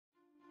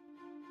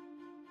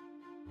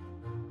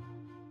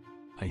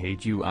I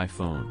hate you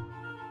iPhone.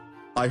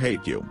 I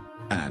hate you,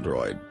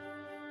 Android.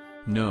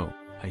 No,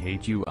 I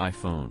hate you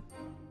iPhone.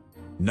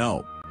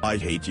 No, I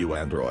hate you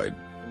Android.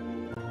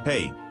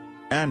 Hey,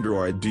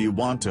 Android, do you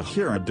want to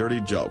hear a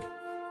dirty joke?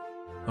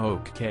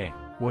 Okay,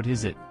 what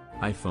is it,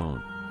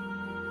 iPhone?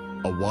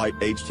 A white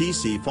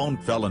HTC phone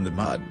fell in the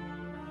mud.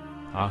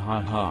 Ha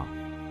ha ha.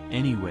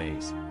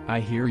 Anyways,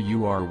 I hear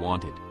you are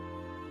wanted.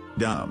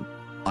 Dumb.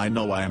 I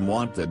know I am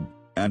wanted,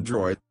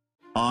 Android.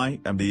 I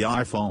am the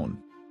iPhone.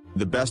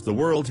 The best the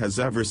world has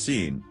ever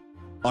seen.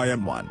 I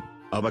am one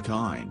of a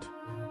kind.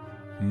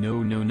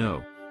 No no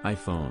no,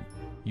 iPhone.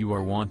 You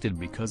are wanted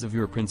because of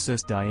your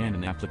Princess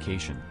Diana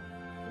application.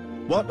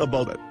 What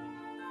about it?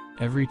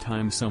 Every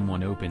time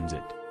someone opens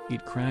it,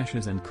 it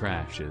crashes and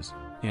crashes,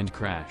 and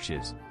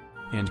crashes,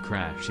 and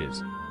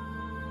crashes.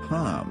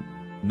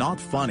 Not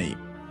funny.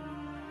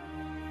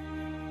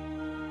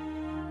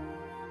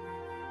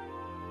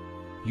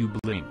 You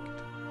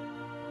blinked.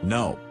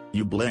 No,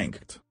 you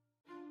blinked.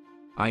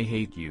 I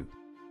hate you.